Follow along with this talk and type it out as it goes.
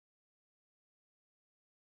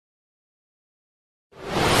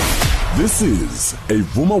This is a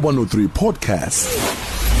Vuma 103 podcast.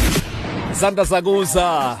 Santa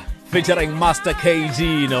Sagusa featuring Master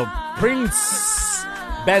KG, Prince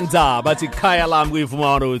Benza, but Kaya Lam with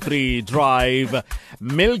 103 Drive.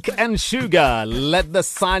 Milk and sugar, let the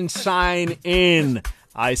sun shine in.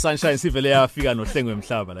 Ay, sunshine sivele yafika no Hlengiwe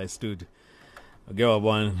Mhlaba la stood. Okay,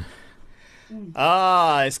 one.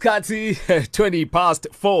 Isikhathi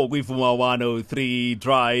 4:20 with 103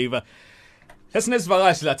 Drive.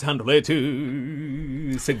 Esinesivakashi la Thandolwethu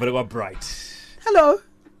sekuvele kwa bright. Hello.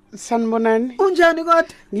 Sanibonani. Unjani kodwa?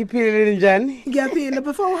 Ngiphilile njani? Ngiyaphila.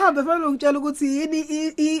 Before uhambe fanele ungitshela ukuthi yini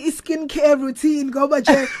i-skin care routine ngoba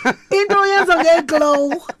nje into oyenza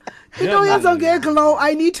nge-glow. Into oyenza nge-glow,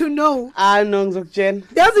 I need to know. No ngizokutshela.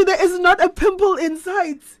 Yazi there is not a pimple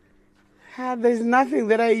inside. There's nothing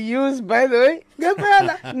that I use, by the way.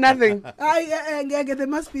 Nothing. There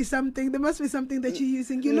must be something. There must be something that you're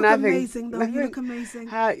using. You look amazing, though. Nothing. You look amazing.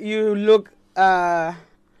 You look,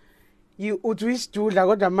 you utwisdudla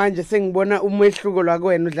kodwa manje sengibona umehluko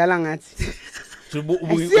lwakwena udlala ngathi.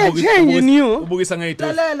 I see a change in you. Ubukisa ngayito.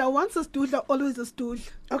 Lalela, once a studla, always a studla.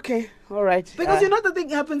 Okay, all right. Because you know the thing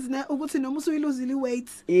happens now, ukuthi noma usuyiluzile weight.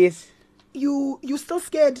 Yes. You still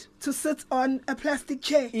scared to sit on a plastic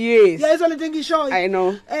chair. Yes. Yeah, it's only thing you show. I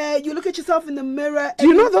know. You look at yourself in the mirror. Do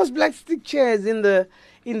you know those plastic chairs in the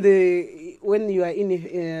when you are in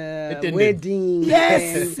a wedding?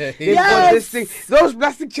 Yes. They've got this thing. Those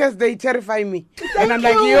plastic chairs, they terrify me. And I'm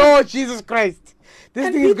like, yo, Jesus Christ,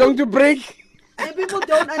 this thing is going to break. And people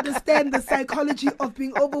don't understand the psychology of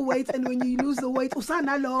being overweight, and when you lose the weight,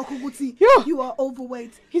 you are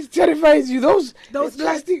overweight. It terrifies you. Those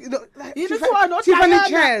plastic, Tiffany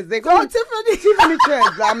chairs. They call it Tiffany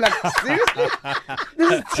chairs. I'm like, seriously?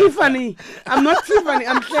 This is Tiffany. I'm not Tiffany.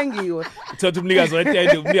 I'm Hlengiwe. Tiffany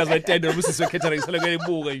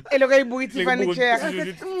chair.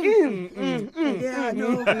 Yeah,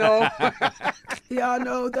 no. Yeah,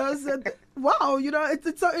 no. Those are wow,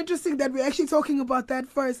 it's so interesting that we're actually talking about that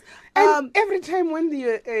first. And every time when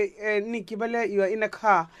Nikki Bala, you are in a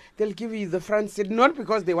car, they'll give you the front seat, not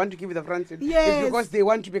because they want to give you the front seat, it's because they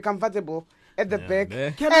want to be comfortable at the back.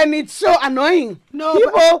 And it's so annoying. No,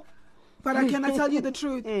 people. But I cannot tell you the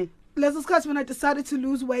truth. Let's discuss when I decided to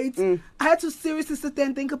lose weight. I had to seriously sit there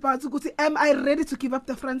and think about, am I ready to give up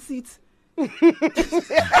the front seat? Am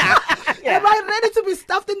I ready to be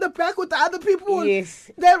stuffed in the back with the other people? Yes.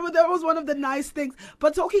 That was one of the nice things.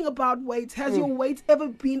 But talking about weight, has your weight ever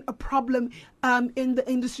been a problem in the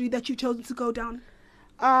industry that you've chosen to go down?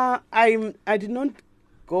 I did not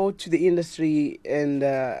go to the industry and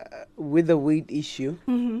with the weight issue.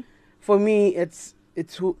 For me, it's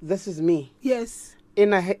this is me. Yes.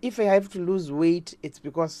 If I have to lose weight, it's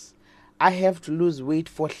because I have to lose weight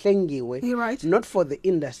for Hlengiwe, right. Not for the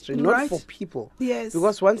industry, not for people. Yes.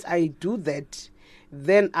 Because once I do that,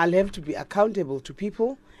 then I'll have to be accountable to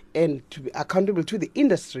people and to be accountable to the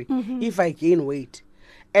industry if I gain weight.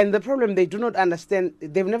 And the problem they do not understand,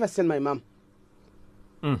 they've never seen my mom.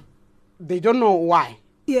 They don't know why.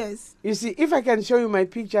 Yes. You see, if I can show you my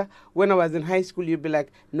picture when I was in high school, you'd be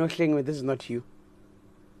like, no, Hlengiwe, this is not you.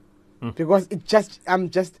 Because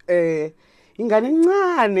I'm just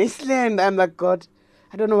I'm like, God,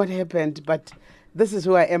 I don't know what happened, but this is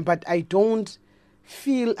who I am. But I don't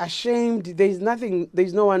feel ashamed. There's no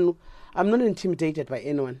one. I'm not intimidated by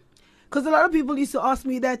anyone. Because a lot of people used to ask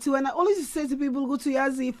me that too, and I always used to say to people, go to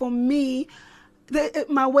Yazi, for me,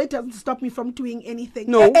 my weight doesn't stop me from doing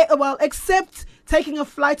anything. No. Well, except taking a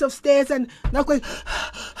flight of stairs and not going.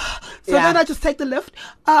 So then I just take the lift.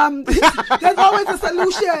 There's always a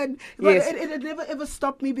solution. But it never ever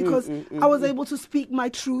stopped me because I was able to speak my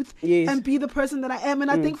truth and be the person that I am.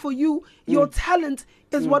 And I think for you, your talent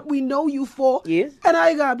is what we know you for. Yes.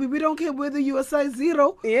 And we don't care whether you are size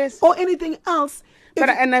 0 or anything else.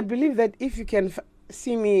 And I believe that if you can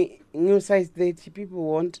see me new size 30, people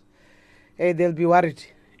won't. They'll be worried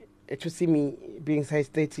to see me being size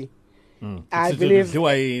 30. I believe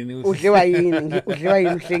udliwa yini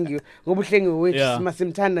Hlengiwe ngoba Hlengiwe wethu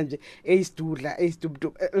masimthanda nje eyisidudla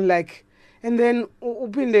like, and then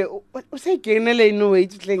uphinde usegenele ino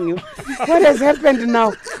weight Hlengiwe. What has happened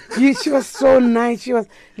now? She was so nice. She was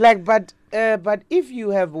like, but if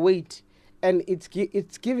you have weight and it's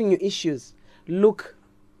giving you issues, look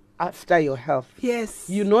after your health. Yes.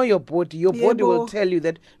 You know your body. Your body will tell you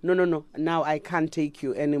that no, now I can't take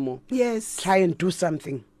you anymore. Yes. Try and do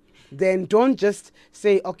something. Then don't just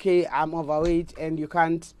say, okay, I'm overweight and you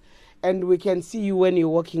can't, and we can see you when you're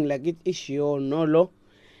walking like it is your no.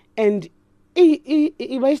 And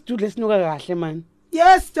yes,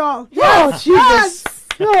 dog. Oh, Jesus.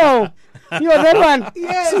 No. You're that one.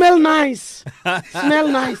 Yes. Smell nice. Smell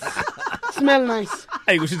nice. Smell nice.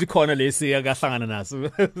 Hey, kusho ukuthi khona lesi akahlangana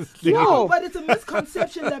naso. No. But it's a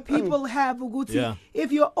misconception that people have, Uguti. Yeah.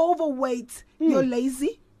 If you're overweight, you're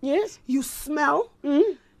lazy, Yes. you smell,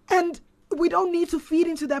 and we don't need to feed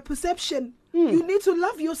into that perception. You need to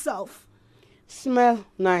love yourself. Smell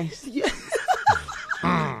nice. Yeah.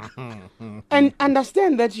 And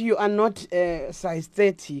understand that you are not size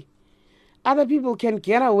 30. Other people can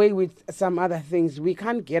get away with some other things. We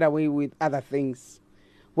can't get away with other things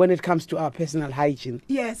when it comes to our personal hygiene.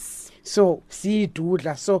 Yes. So, see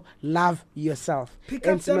dudla. So, love yourself. Pick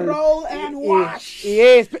up the roll and wash.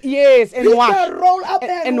 Yes, and Pick wash. the roll up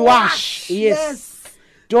and wash. Yes. Yes.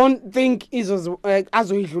 Don't think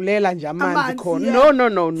azoidlulela nje amanzi Amanzi, khona. yeah.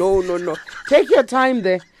 No. Take your time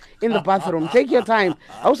there in the bathroom. Take your time.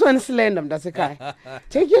 Also slender mntasekhaya.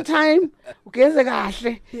 Take your time. Ugeze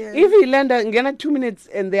kahle. Yeah. If you land ngena 2 minutes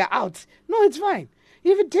and they're out. No, it's fine.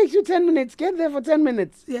 If it takes you 10 minutes, get there for 10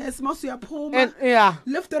 minutes. Yes, most of your pull. And yeah.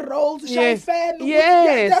 Lift the rolls, shine Yes. fan. Yes.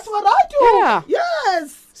 Yeah, that's what I do. Yeah.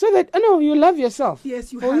 Yes. So that you love yourself.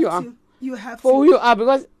 Yes, you for have who you to. are. You have For to. who you are,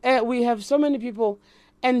 because we have so many people,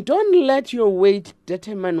 and don't let your weight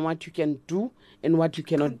determine what you can do and what you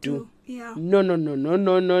cannot do. Yeah. No.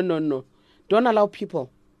 Don't allow people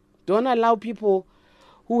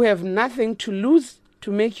who have nothing to lose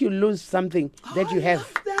to make you lose something that you I have.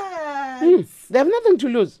 love that. They have nothing to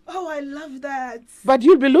lose, Oh, I love that. but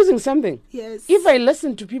you'll be losing something. Yes. If I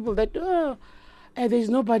listen to people that there's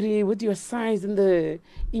nobody with your size in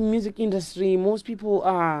music industry, most people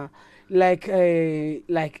are like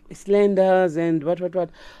slenders and what.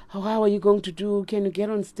 How are you going to do? Can you get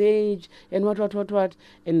on stage and what?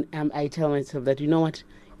 And I tell myself that, you know what?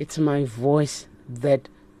 It's my voice that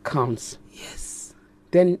counts. Yes.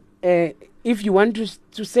 Then if you want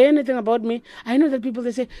to say anything about me, I know that people,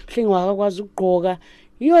 they say,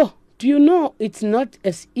 yo, do you know it's not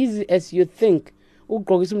as easy as you think?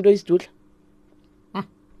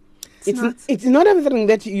 It's not everything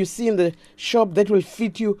that you see in the shop that will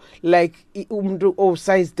fit you like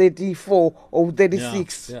size 34 or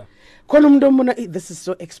 36. Yeah. This is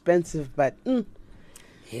so expensive, but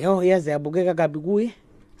yaziyabukeka kabi kuye.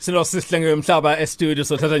 Sino Hlengiwe Mhlaba studio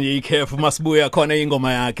sothatha nje ikhefu masibuya khona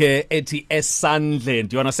ingoma yakhe ethi esandleni.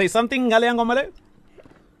 Do you want to say something ngale ngoma le?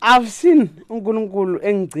 I've seen uNkulunkulu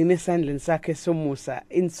engigcina esandleni sakhe somusa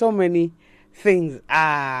in so many things.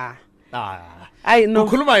 I know.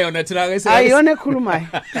 Ukhuluma yona thina ke Ayona ekhulumayo.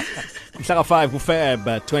 Mhla 5 kuFeb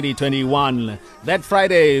 2021. That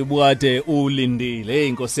Friday buade ulindile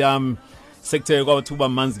inkosi yami sekuthe kwathuba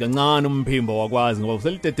amanzi kancane umphimbo wakwazi ngoba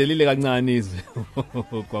uselidedelile kancane izwe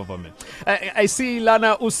government. I see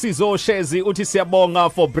lana uSizo Shezi uthi siyabonga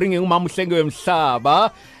for bringing umama uHlengiwe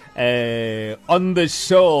Mhlaba on the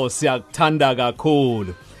show, siyakuthanda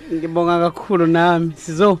kakhulu. Ngibonga kakhulu nami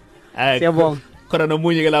Sizo. Siyabonga. Khona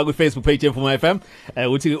nomunye ke la ku Facebook page eVuma FM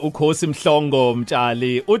uthi ukhosi Mhlongo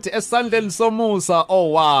Mtshali uthi esandleni somusa. Oh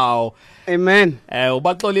wow. Amen.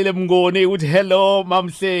 Ubaxolile Mngoni uthi hello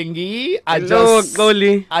Mamhlengi.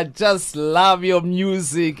 I just love your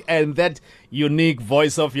music and that unique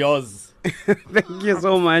voice of yours. Thank you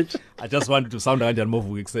so much. I just wanted to sound kanjani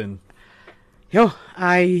movuka ekseni. Yo,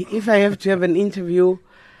 if I have to have an interview,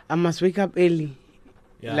 I must wake up early.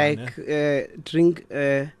 Yeah, drink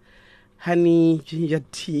honey ginger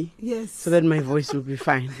tea. Yes. So that my voice will be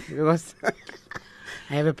fine because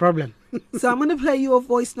I have a problem. So I'm going to play you a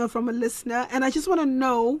voice note from a listener, and I just want to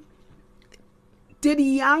know, did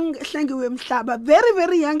young Hlengiwe Mhlaba, very,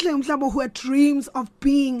 very young Hlengiwe Mhlaba, who had dreams of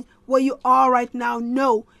being where you are right now,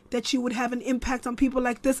 know that you would have an impact on people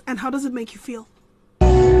like this, and how does it make you feel?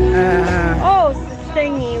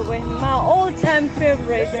 Hlengiwe, my all-time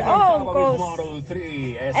favorite. Nkosi.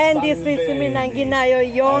 And isithi mina nginayo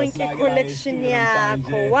yonke collection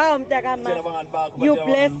yakho. Wow, mtakama. You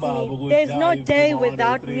bless me. There's no day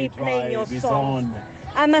without me playing your songs.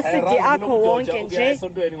 Amasidi akho wonke nje.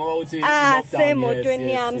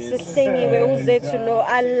 Semotweni yami Hlengiwe uzethu lo.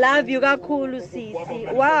 I love you kakhulu sisi.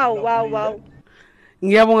 Wow.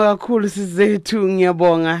 Ngiyabonga kakhulu sizethu,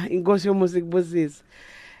 ngiyabonga. Inkosi yomusa ikubusisa.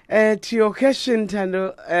 To your question,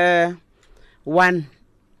 Thando, one,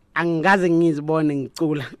 angaze ngizibone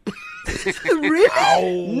ngicula.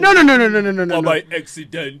 Really? No. By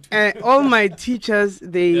accident. All my teachers,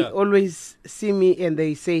 they always see me and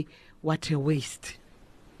they say, what a waste.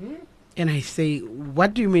 And I say,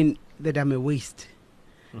 what do you mean that I'm a waste?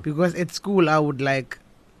 Because at school, I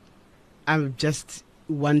just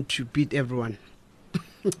want to beat everyone.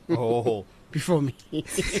 Oh. before me.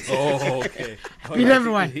 Oh, okay. Beat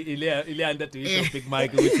everyone. Big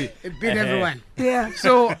Mike. Beat everyone. Yeah.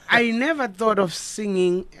 So I never thought of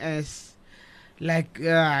singing as like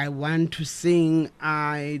I want to sing.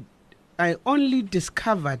 I only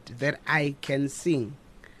discovered that I can sing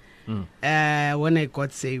when I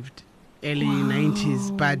got saved, early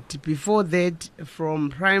 90s. But before that, from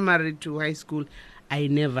primary to high school, I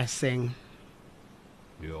never sang.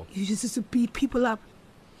 Yo. You just used to beat people up.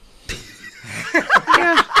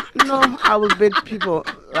 Yeah, no, I will beat people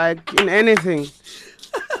like in anything.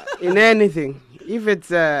 In anything. If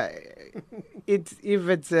it's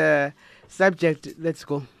a subject, let's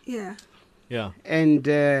go. Yeah. Yeah. And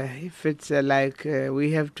if it's like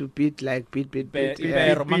we have to beat Pero,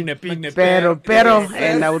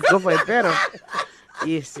 and I would go for a pero.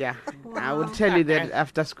 Yes, yeah. Wow. I will tell you that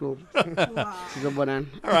after school. Wow. All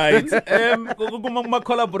right. My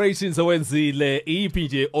collaborations awenzile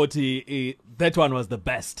EPJ Oti, that one was the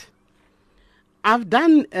best. I've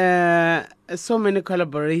done so many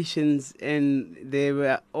collaborations and they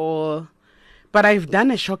were all, but I've done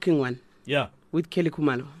a shocking one. Yeah. With Kelly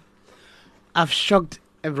Khumalo. I've shocked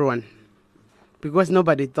everyone because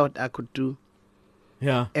nobody thought I could do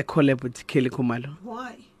a collab with Kelly Khumalo.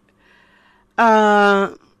 Why? I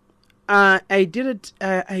did it.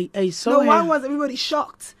 I saw her. Why was everybody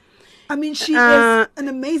shocked? I mean, she is an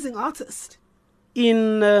amazing artist.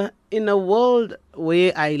 In a world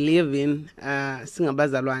where I live in,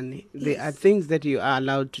 Singabazalwane, there are things that you are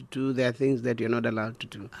allowed to do. There are things that you're not allowed to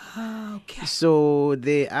do. Okay. So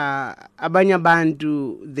they are Abanya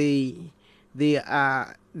Bantu. They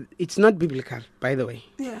are. It's not biblical, by the way.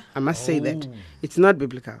 Yeah. I must say that it's not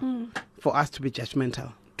biblical for us to be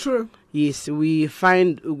judgmental. True. Yes, we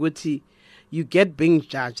find Uguti, you get being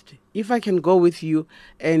judged. If I can go with you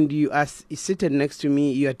and you are seated next to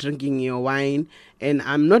me, you are drinking your wine, and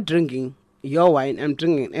I'm not drinking your wine, I'm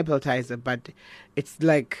drinking an appetizer, but it's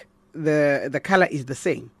like the color is the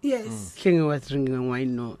same. Yes. Hlengiwe was drinking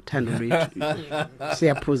wine, no, Thandolwethu.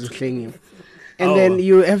 Siyaphuza uHlengiwe. And then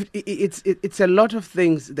you have, it's a lot of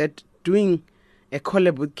things that doing a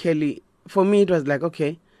collab with Kelly, for me it was like,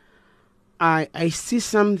 okay, I see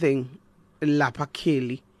something lapha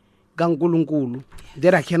Kelly kaNkulunkulu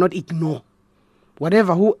that I cannot ignore.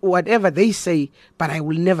 Whatever they say, but I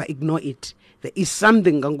will never ignore it. There is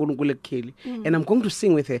something kaNkulunkulu Kelly, and I'm going to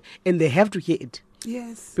sing with her, and they have to hear it.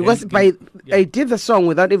 Yes. Because I did the song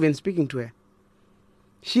without even speaking to her.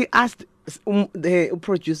 She asked the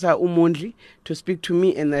producer Umondli to speak to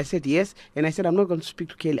me, and I said yes, and I said I'm not going to speak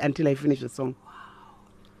to Kelly until I finish the song.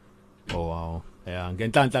 Wow. Oh wow. Yeah,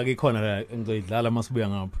 ngenhlanhla ke khona la engizoyidlala masibuya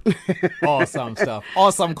ngapha. Awesome stuff.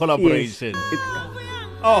 Awesome collaboration. Yes.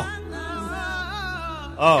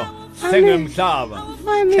 Hlengiwe Mhlaba.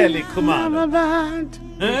 Kelly Khumalo.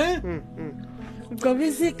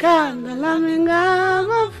 Ugqobisa ikhanda lami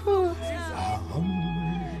ngamafutha.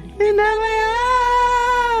 Indaba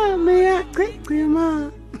yami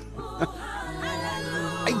yacicima.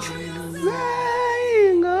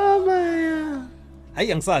 Ngoma ya.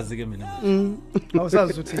 Hayi angisazi ke mina.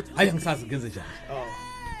 Awusazi uthi. Hayi angisazi ngenze njani.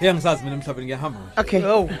 Hey angisazi mina emhlabeni ngiyahamba. Okay.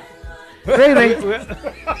 Oh.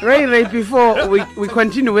 Ray, before we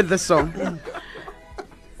continue with the song.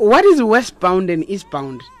 What is westbound and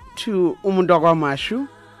eastbound to umuntu wakwaMashu,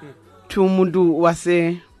 to umuntu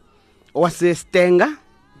wase Stenga?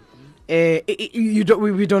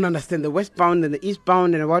 We don't understand the westbound and the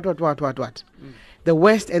eastbound and what. The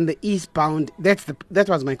west and the eastbound. That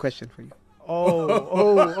was my question for you.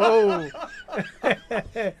 Oh.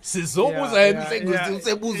 Sizobuza endle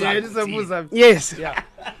usebuza. Yes. Yeah.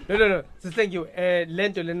 No. So thank you.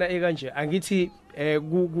 Lento lena ekanje angithi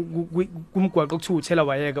kumgwaqo kuthiwa uthela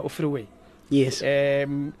wayeka freeway. Yes.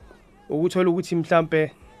 Ukuthola ukuthi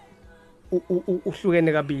mhlambe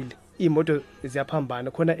uhlukene kabili. Imoto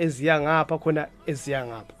ziyaphambana khona eziya ngapha khona eziya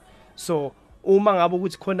ngapha. So uma ngabe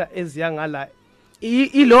ukuthi khona eziya ngala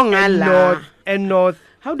ilongala and north.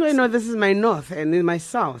 How do I know this is my north and in my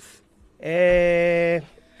south? Okay,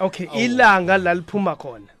 ilanga laliphuma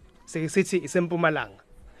khona. Sithi isempumalanga.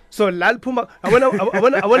 So laliphuma I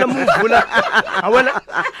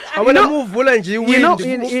wanna move nje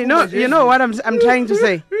wind. You know what I'm trying to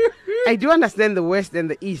say. I do understand the west and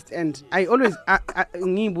the east, and I always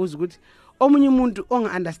ngibuza ukuthi omunye umuntu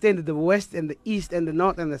onga-understand the west and the east and the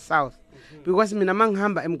north and the south. Because mina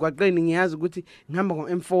mangihamba emgwaqeni ngiyazi ukuthi ngihamba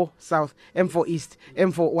ngo-M4 south, M4 east,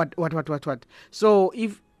 M4 what. So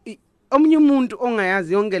if omunye umuntu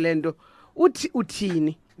ongayazi yonke lento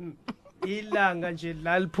uthini? Ilanga nje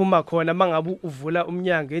laliphuma khona mangabe uvula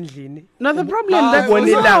umnyango endlini. No, the problem that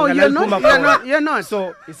you're not.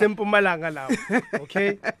 So isempumalanga lawo.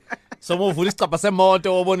 Okay. So muvula isicapha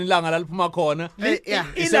semoto obona ilanga laliphuma khona. Yeah.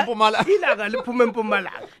 Isempumala. Ilanga liphuma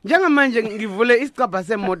empumalanga. Njengamanje ngivule isicapha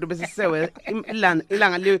semoto bese sewe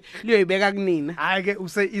ilanga liyoyibeka kunina. Hayi ke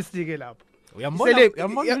use east ke lapho.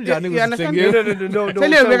 Uyambona njani kusengiwe? No.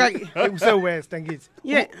 Use west angithi.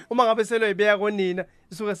 Yeah. Uma ngabe seloyibeka konina,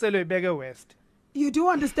 isuke seloyibeka west. You do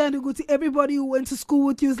understand ukuthi everybody who went to school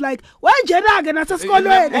with you is like, why njenake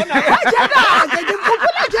nasesikolweni? Why njenake?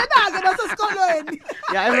 Ngikhumbula njenake nasesikolweni.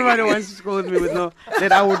 Yeah, everybody wants to school with me with no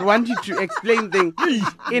that I would want you to explain things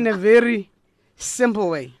in a very simple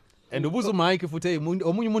way. And ubuza uMike futhi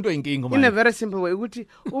omunye umuntu oyinkinga manje. In a very simple way ukuthi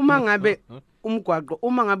uma ngabe umgwaqo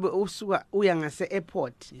uma ngabe usuka uya ngase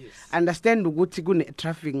airport understand ukuthi kune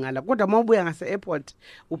traffic ngala kodwa mawubuya ngase airport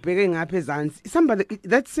ubheke ngapha ezansi somebody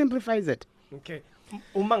that simplifies it. Okay.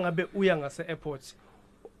 Uma ngabe uya ngase airport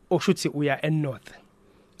okushuthi uya north.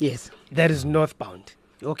 Yes. That is northbound.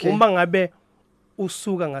 Okay. Uma ngabe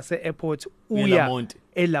usuka ngase airport uya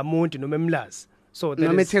eLamonti noma eMlazi. So that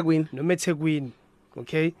noma is eThekwini.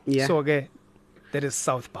 Okay? Yeah. So ke that is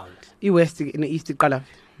southbound. West in the east iqala.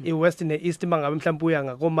 West in the east mangabe mhlawumbe uya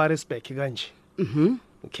ngako Maritzburg kanje.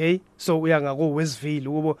 Okay? So uya ngako Westville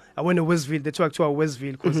ukubo awena Westville that's why kuthiwa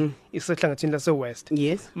Westville because isehlangathini lase West.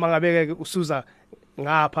 Yes. Mangabe ke usuza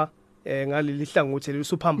ngapha ngaleli hlangothi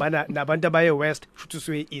usuphambana nabantu abaye west futhi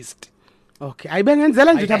usuye east. Okay,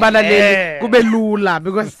 ayibengenzela nje ukuthi abalaleli kube lula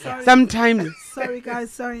because sometimes Sorry guys,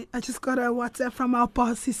 sorry. I just got a WhatsApp from our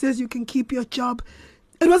boss. He says you can keep your job.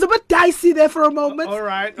 It was a bit dicey there for a moment. All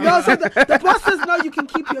right. No, so the boss says no, you can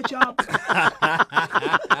keep your job.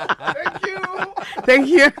 Thank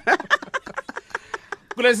you.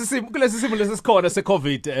 Kulesi simo lesikhona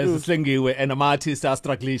se-COVID sihlengiwe and ama-artists are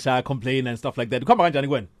struggling, complain and stuff like that. Kuhamba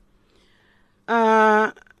kanjani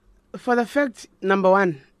kuwena? For the fact number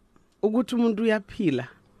 1 ukuthi umuntu uyaphila.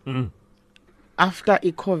 After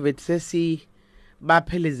i-COVID sesi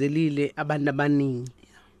baphelezelile abantu abaningi.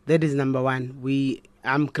 That is number 1.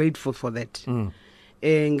 I'm grateful for that.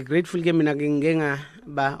 Grateful ke mina ngenga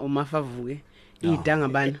ba umafavuke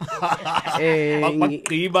idanga bani.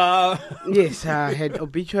 Yes, I had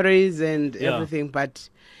obituaries and everything, but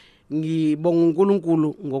ngibonga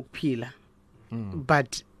uNkulunkulu ngokuphila.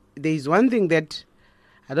 But there is one thing that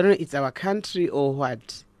I don't know it's our country or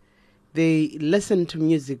what. They listen to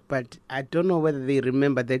music, but I don't know whether they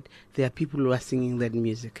remember that there are people who are singing that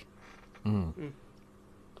music.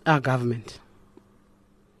 Our government.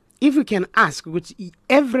 If we can ask, which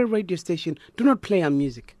every radio station, do not play our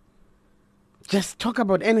music. Just talk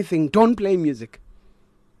about anything. Don't play music.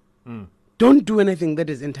 Don't do anything that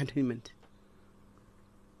is entertainment.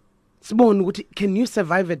 Can you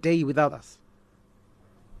survive a day without us?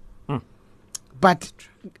 But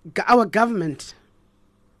our government,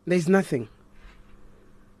 there's nothing.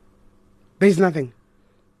 There's nothing.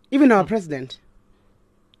 Even our president.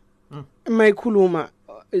 Mayikhuluma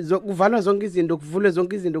kuvalwa zonke izinto kuvulwe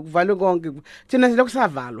zonke izinto kuvalwe konke thina silokhu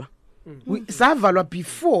savalwa savalwa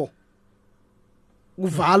before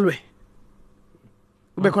kuvalwe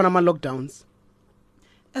kube khona ama lockdowns.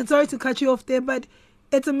 And sorry to cut you off there, but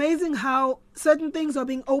it's amazing how certain things are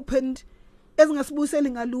being opened.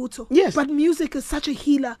 Yes. But music is such a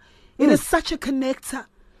healer. It is such a connector.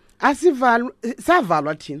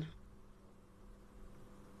 Savalwa thina.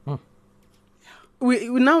 We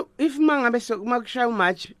now if mangabe makushaya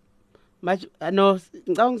match no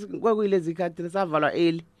kwakuyilezi khathi savalwa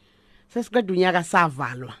early sesiqeda unyaka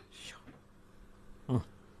savalwa.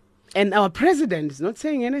 And our president is not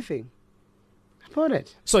saying anything about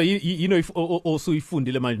it. So you know if also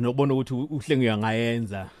ifundile manje nokubona ukuthi uHlengiwe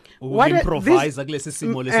ngayenza improvise kulesi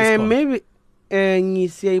simo lesi. Maybe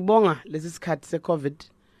ngisiyayibonga lesi sikhathi se-COVID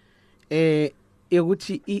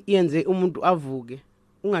ukuthi iyenze umuntu avuke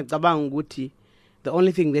ungacabanga ukuthi the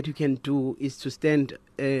only thing that you can do is to stand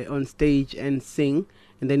on stage and sing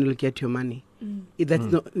and then you'll get your money. That's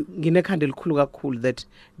not nginekhanda elikhulu kakhulu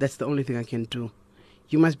that's the only thing I can do.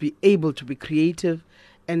 You must be able to be creative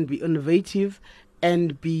and be innovative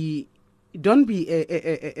and don't be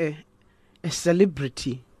a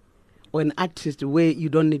celebrity or an artist where you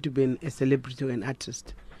don't need to be a celebrity or an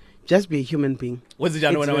artist. Just be a human being.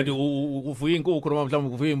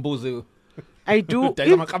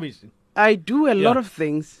 I do a lot of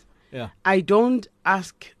things. Yeah. I don't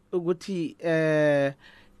ask Uguti,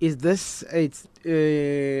 is this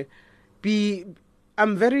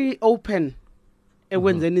I'm very open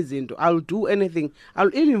when I'll do anything.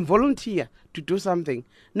 I'll even volunteer to do something,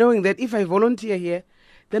 knowing that if I volunteer here,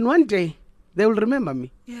 then one day they will remember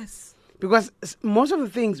me. Yes. Because most of the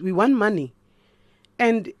things we want money.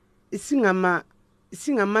 And singama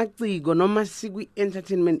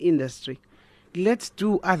entertainment industry. let's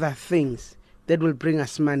do other things that will bring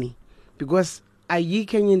us money. Because we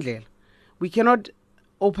cannot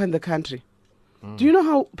open the country. Do you know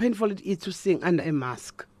how painful it is to sing under a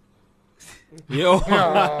mask? Yo.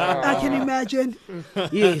 I can imagine.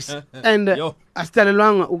 Yes. And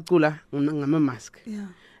astalelwanga ukula ngama mask. Yeah.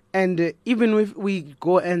 And even if we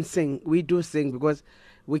go and sing, we do sing because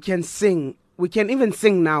we can sing. We can even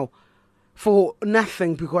sing now for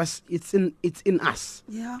nothing because it's in us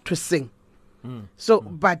to sing. So,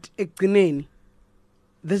 but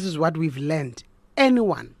this is what we've learned.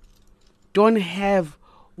 Anyone don't have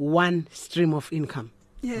one stream of income.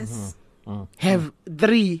 Yes. Have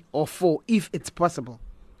 3 or 4 if it's possible,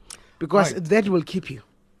 because that will keep you.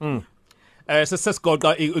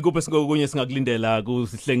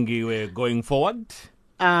 Going forward.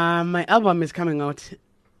 My album is coming out.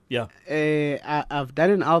 Yeah. I've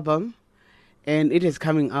done an album, and it is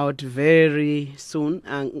coming out very soon.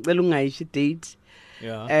 Date.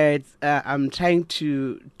 Yeah. I'm trying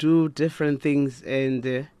to do different things,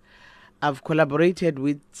 and I've collaborated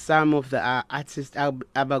with some of the artists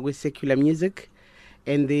with secular music,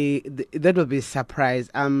 and that will be a surprise.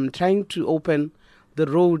 I'm trying to open the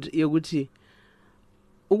road. Uguti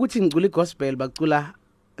nguli gospel, bakula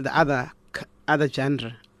the other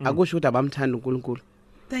genre. Agusho ukuthi abamthanda uNkulunkulu.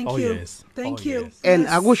 Thank Oh, you. yes. Thank Oh, you. yes. And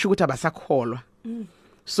Yes. agusho ukuthi abasakholwa.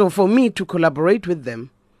 So for me to collaborate with them,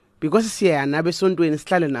 because siya nabe sontweni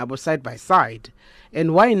sihlale nabo side by side,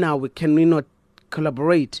 and why now can we not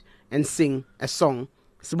collaborate and sing a song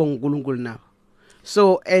sibonga uNkulunkulu now?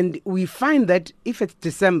 So, and we find that if it's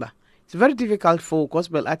December, it's very difficult for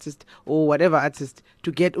gospel artists or whatever artist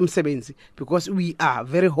to get umsebenzi because we are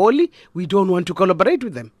very holy. We don't want to collaborate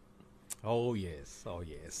with them. Oh yes.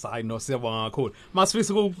 I know siyabonga kakhulu.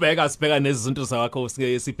 Masifisa ukubheka sibheka nezinto zakho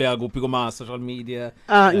sibheka kuphi kuma social media.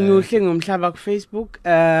 Ngiuhlengiwe Mhlaba ku Facebook,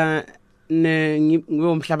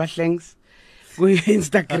 ngiwumhlaba Hlengs ku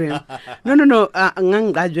Instagram. No.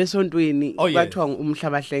 Ngangqajwe esontweni kwathiwa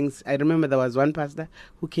umhlaba Hlengs. I remember there was one pastor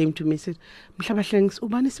who came to me and said, "Mhlaba Hlengs,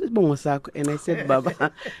 ubani isibongo sakho?" And I said,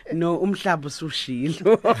 "Baba, no, umhlaba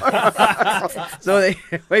usushilo." So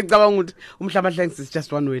ngicabanga ukuthi umhlaba Hlengs is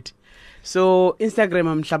just one word. So Instagram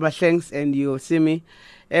I'm Mhlaba Hlengs, and you'll see me.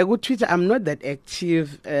 Good Twitter I'm not that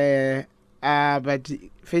active, but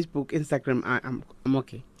Facebook, Instagram I'm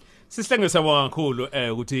okay. Sihlenge siyabonga kakhulu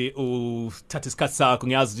ukuthi uthatha isikhathi sakho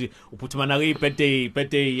ngiyazi uphuthuma na birthday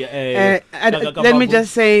Let me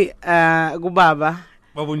just say kubaba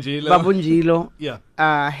Babunjilo, yeah,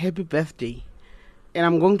 happy birthday. And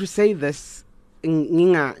I'm going to say this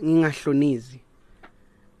ngingahlonizi.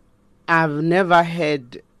 I've never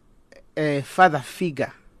had a father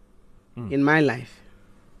figure in my life.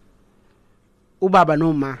 Ubaba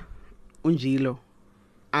no ma Unjilo.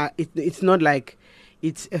 It's not like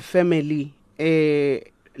it's a family. They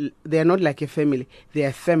are not like a family. They are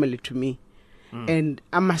a family to me. And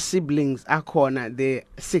my siblings are they're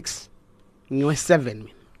 6. You're 7.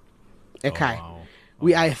 Okay. wow.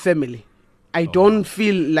 We are a family. I don't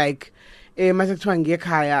feel like masakuthiwa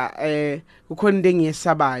ngekhaya kukhona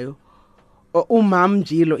engiyesabayo. Umam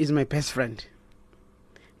Jilo is my best friend.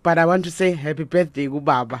 But I want to say happy birthday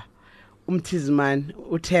kubaba. Umthizman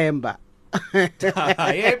uThemba.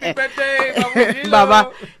 Happy birthday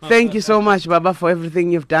Baba, thank you so much Baba for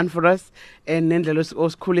everything you've done for us, and nendlela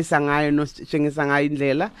osikhulisa ngayo nositshengisa ngayo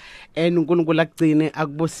indlela, and uNkulunkulu akugcine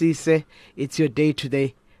akubusise. It's your day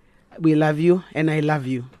today. We love you and I love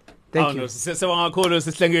you. Thank you. Siyabonga kakhulu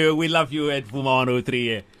Sihlengiwe. We love you at Vuma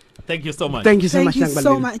 103. Thank you so much. Thank you so Thank much. you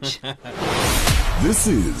so much. This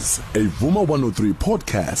is a Vuma 103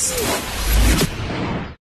 podcast.